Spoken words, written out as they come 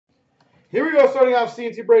Here we go, starting off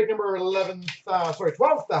CNC break number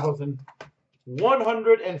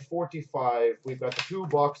 12,145. We've got the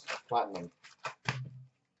 2-box platinum.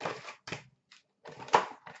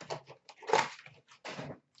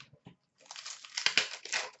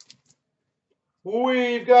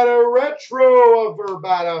 We've got a retro of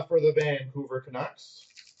Verbata for the Vancouver Canucks.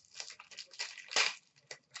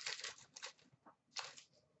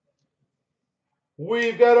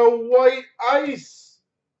 We've got a white ice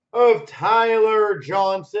of Tyler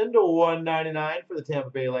Johnson to 199 for the Tampa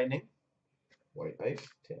Bay Lightning. White ice,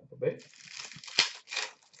 Tampa Bay.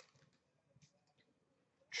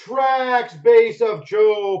 Tracks base of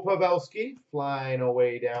Joe Pavelski, flying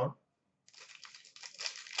away down.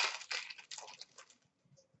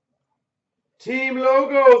 Team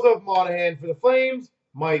logos of Monahan for the Flames.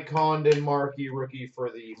 Mike Condon, marquee rookie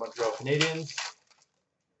for the Montreal Canadiens.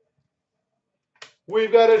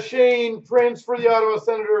 We've got a Shane Prince for the Ottawa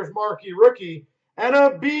Senators, marquee rookie. And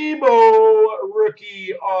a Bebo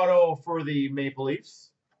rookie auto for the Maple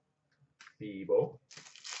Leafs. Bebo.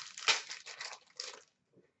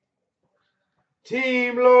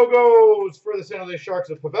 Team logos for the San Jose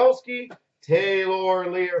Sharks of Pavelski.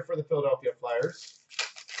 Taylor Lear for the Philadelphia Flyers.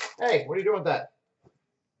 Hey, what are you doing with that?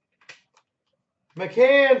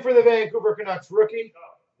 McCann for the Vancouver Canucks rookie.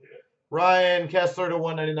 Ryan Kessler to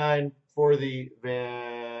 199 for the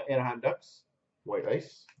Anaheim Ducks. White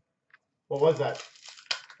ice. What was that?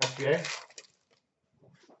 SBA.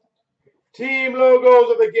 Team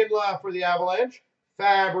logos of Iginla for the Avalanche.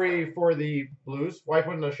 Fabry for the Blues. Why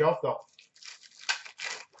put it on the shelf though?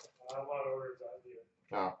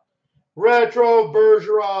 Oh. Retro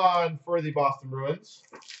Bergeron for the Boston Bruins.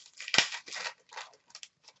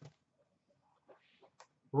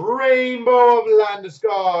 Rainbow of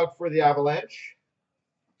Landeskog for the Avalanche.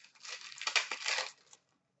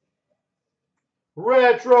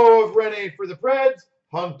 Retro of Rene for the Preds.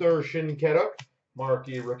 Hunter Shinkeduk,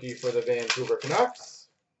 marquee rookie for the Vancouver Canucks.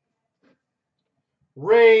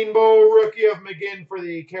 Rainbow rookie of McGinn for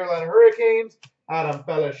the Carolina Hurricanes. Adam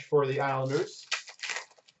Fellish for the Islanders.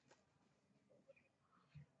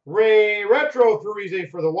 Retro Parise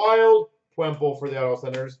for the Wild. Twemple for the Ottawa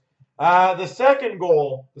Senators. The second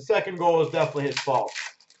goal is definitely his fault.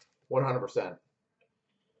 100%.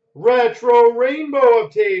 Retro Rainbow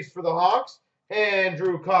of Taves for the Hawks.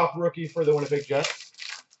 Andrew Kopp, rookie for the Winnipeg Jets.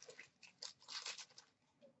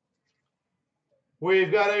 We've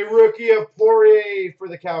got a rookie of Poirier for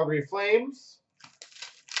the Calgary Flames.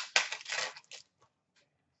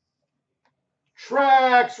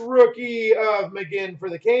 Trax rookie of McGinn for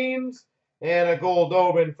the Canes. And a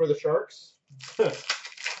Goldobin for the Sharks.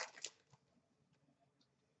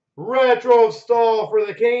 Retro of Stahl for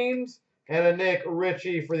the Canes. And a Nick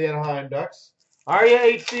Ritchie for the Anaheim Ducks. Are you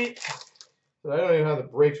 8 feet? I don't even have the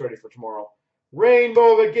breaks ready for tomorrow.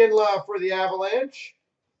 Rainbow of Iginla for the Avalanche.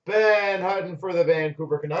 Ben Hutton for the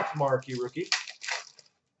Vancouver Canucks, marquee rookie.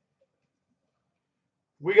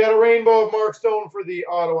 We got a rainbow of Mark Stone for the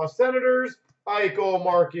Ottawa Senators. Eichel,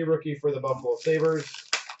 marquee rookie for the Buffalo Sabres.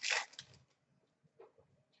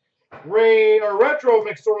 Retro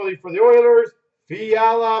McSorley for the Oilers.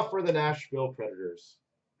 Fiala for the Nashville Predators.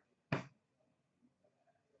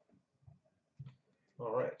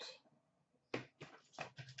 All right.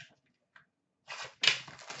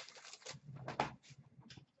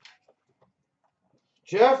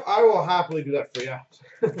 Jeff, I will happily do that for you.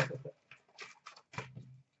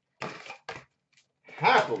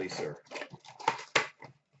 Happily, sir.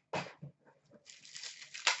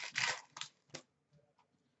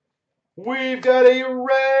 We've got a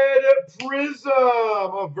red prism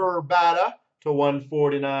of Verbata to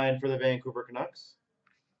 149 for the Vancouver Canucks.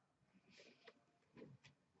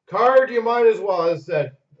 Card, you might as well, as I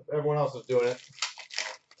said. Everyone else is doing it.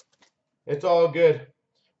 It's all good.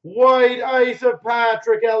 White ice of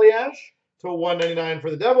Patrick Elias to 199 for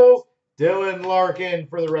the Devils. Dylan Larkin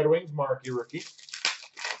for the Red Wings, marquee rookie.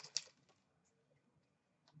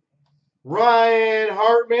 Ryan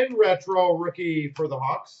Hartman, retro rookie for the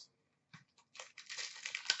Hawks.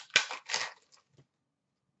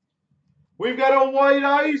 We've got a white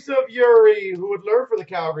ice of Yuri Hoodler for the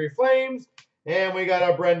Calgary Flames. And we got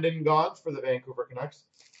a Brendan Gaunce for the Vancouver Canucks.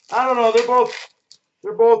 I don't know, they're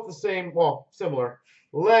both the same, well, similar.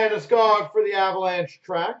 Landeskog for the Avalanche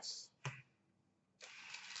Tracks.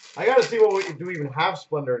 I got to see what do we even have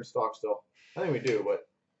Splendor in stock still. I think we do, but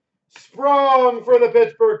Sprong for the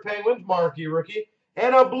Pittsburgh Penguins, marquee rookie.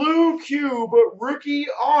 And a blue cube rookie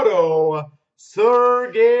auto,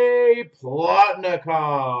 Sergei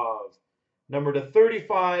Plotnikov. Number to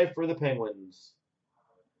 35 for the Penguins.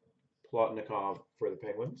 Plotnikov for the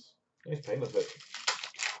Penguins. Nice Penguins, but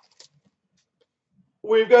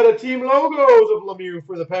We've got a team logos of Lemieux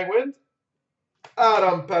for the Penguins.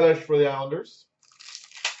 Adam Pelech for the Islanders.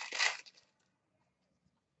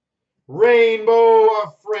 Rainbow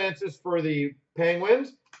of Francis for the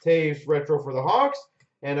Penguins. Taves retro for the Hawks.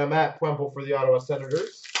 And a Matt Puempel for the Ottawa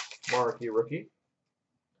Senators. Marquee rookie.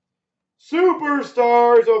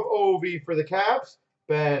 Superstars of Ovi for the Caps.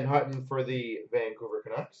 Ben Hutton for the Vancouver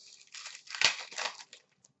Canucks.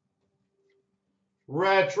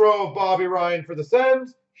 Retro of Bobby Ryan for the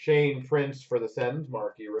Sens. Shane Prince for the Sens.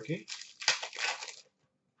 Marquee rookie.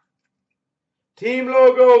 Team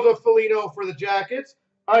logos of Foligno for the Jackets.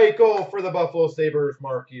 Eichel for the Buffalo Sabres.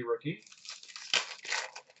 Marquee rookie.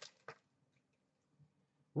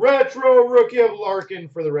 Retro rookie of Larkin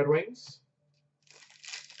for the Red Wings.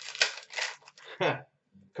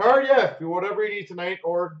 Card, yeah, whatever you need tonight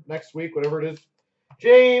or next week, whatever it is.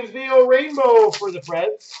 James Neal Rainbow for the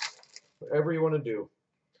Preds. Whatever you want to do.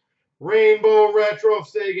 Rainbow retro of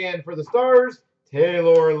Sagan for the Stars.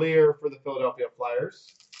 Taylor Lear for the Philadelphia Flyers.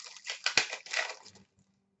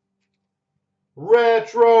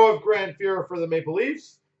 Retro of Grant Fuhrer for the Maple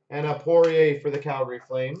Leafs. And a Poirier for the Calgary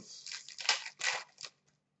Flames.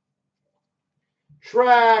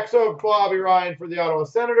 Tracks of Bobby Ryan for the Ottawa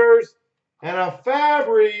Senators. And a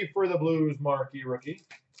Fabry for the Blues. Marquee rookie.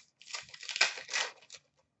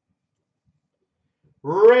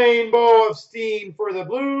 Rainbow of Steen for the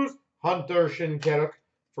Blues. Hunter Shinkaruk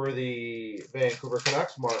for the Vancouver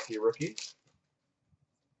Canucks. Marquee rookie.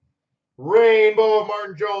 Rainbow of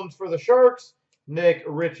Martin Jones for the Sharks. Nick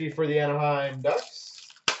Ritchie for the Anaheim Ducks.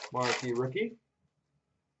 Marquee rookie.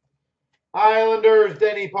 Islanders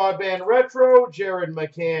Denny Podband Retro. Jared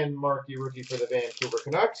McCann Marquee rookie for the Vancouver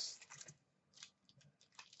Canucks.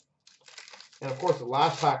 And of course the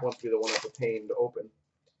last pack wants to be the one that's a pain to open.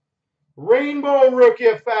 Rainbow rookie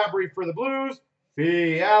of Fabry for the Blues.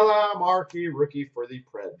 Fiala Marquee rookie for the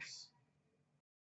Preds.